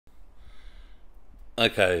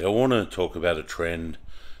Okay, I want to talk about a trend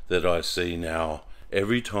that I see now.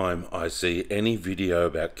 Every time I see any video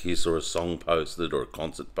about Kiss or a song posted or a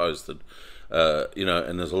concert posted,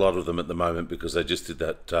 and there's a lot of them at the moment because they just did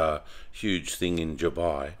that huge thing in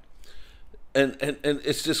Dubai. And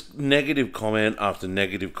it's just negative comment after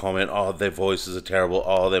negative comment. Oh, their voices are terrible.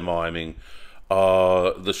 Oh, they're miming.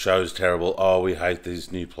 Oh, the show's terrible. Oh, we hate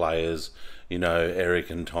these new players. Eric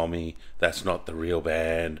and Tommy. That's not the real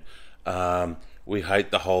band. We hate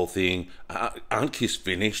the whole thing. Aren't Kiss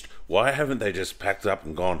finished? Why haven't they just packed up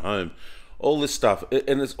and gone home? All this stuff,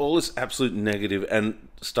 and it's all this absolute negative and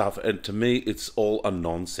stuff. And to me, it's all a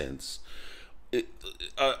nonsense.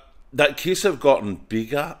 That Kiss have gotten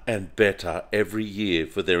bigger and better every year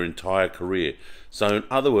for their entire career. So in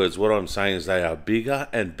other words, what I'm saying is they are bigger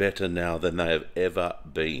and better now than they have ever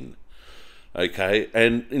been. Okay,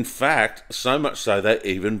 and in fact, so much so they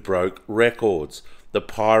even broke records. The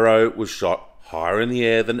Pyro was shot higher in the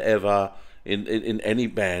air than ever in any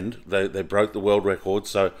band. They broke the world record.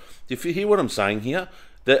 So if you hear what I'm saying here,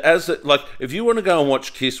 if you want to go and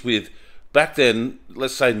watch Kiss with, back then,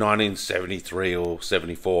 let's say 1973 or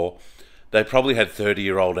 74, they probably had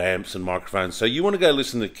 30-year-old amps and microphones. So you want to go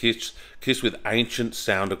listen to Kiss with ancient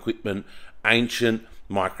sound equipment, ancient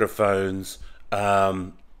microphones,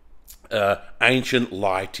 ancient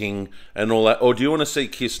lighting and all that, or do you want to see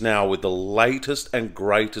Kiss now with the latest and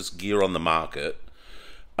greatest gear on the market,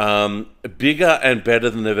 bigger and better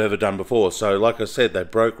than they've ever done before? So like I said, they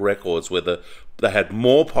broke records where they had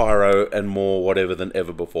more pyro and more whatever than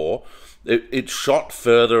ever before. It shot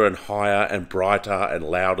further and higher and brighter and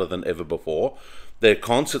louder than ever before. Their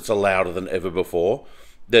concerts are louder than ever before.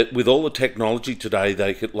 That with all the technology today,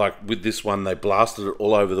 they could, like with this one, they blasted it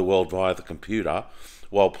all over the world via the computer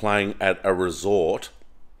while playing at a resort.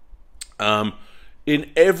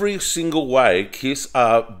 In every single way, Kiss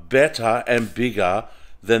are better and bigger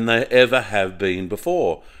than they ever have been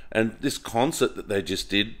before. And this concert that they just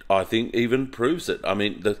did, I think, even proves it. I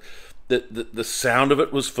mean, the sound of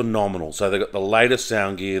it was phenomenal. So they got the latest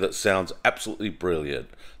sound gear that sounds absolutely brilliant.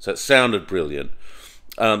 So it sounded brilliant.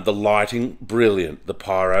 The lighting, brilliant. The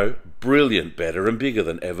pyro, brilliant, better and bigger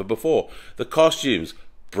than ever before. The costumes,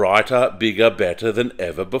 brighter, bigger, better than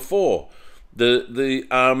ever before. The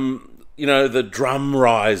drum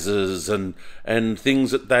risers and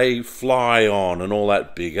things that they fly on and all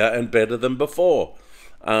that, bigger and better than before.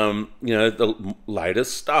 The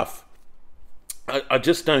latest stuff. I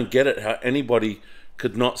just don't get it how anybody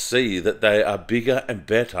could not see that they are bigger and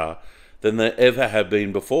better than they ever have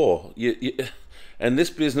been before. And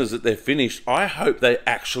this business that they're finished, I hope they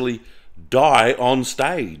actually die on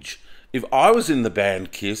stage. If I was in the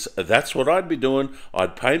band Kiss, that's what I'd be doing.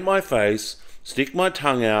 I'd paint my face, stick my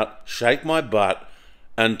tongue out, shake my butt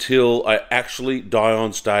until I actually die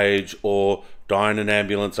on stage or die in an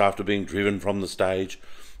ambulance after being driven from the stage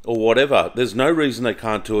or whatever. There's no reason they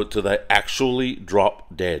can't do it till they actually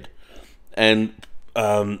drop dead. And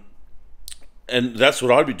that's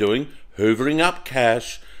what I'd be doing, hoovering up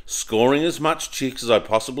cash, scoring as much chicks as I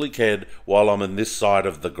possibly can while I'm in this side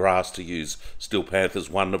of the grass, to use Steel Panther's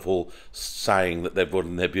wonderful saying that they've put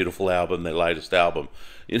in their beautiful album, their latest album.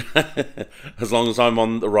 As long as I'm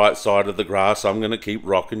on the right side of the grass, I'm going to keep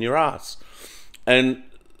rocking your ass. And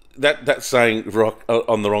that saying, rock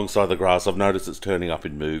on the wrong side of the grass, I've noticed it's turning up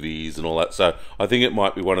in movies and all that. So I think it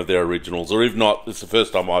might be one of their originals, or if not, it's the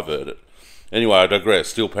first time I've heard it. Anyway, I digress.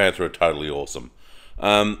 Steel Panther are totally awesome.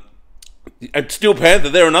 And Steel Panther,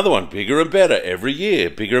 they're another one. Bigger and better every year.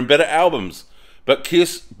 Bigger and better albums. But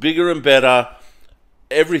Kiss, bigger and better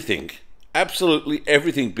everything. Absolutely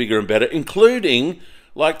everything bigger and better, including,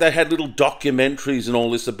 like, they had little documentaries and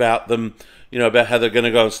all this about them, about how they're going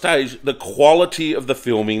to go on stage. The quality of the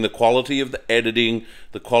filming, the quality of the editing,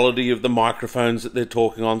 the quality of the microphones that they're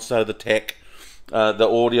talking on, so the tech, the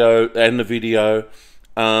audio and the video.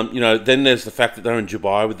 Then there's the fact that they're in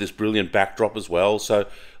Dubai with this brilliant backdrop as well. So,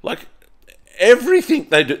 like, everything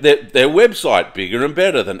they do, their website, bigger and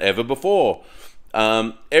better than ever before.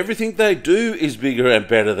 Everything they do is bigger and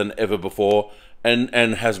better than ever before,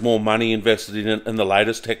 and has more money invested in it and the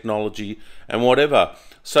latest technology and whatever.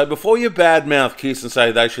 So before you badmouth Kiss and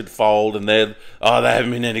say they should fold and they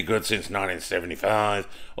haven't been any good since 1975,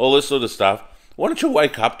 all this sort of stuff, why don't you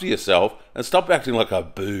wake up to yourself and stop acting like a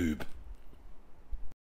boob?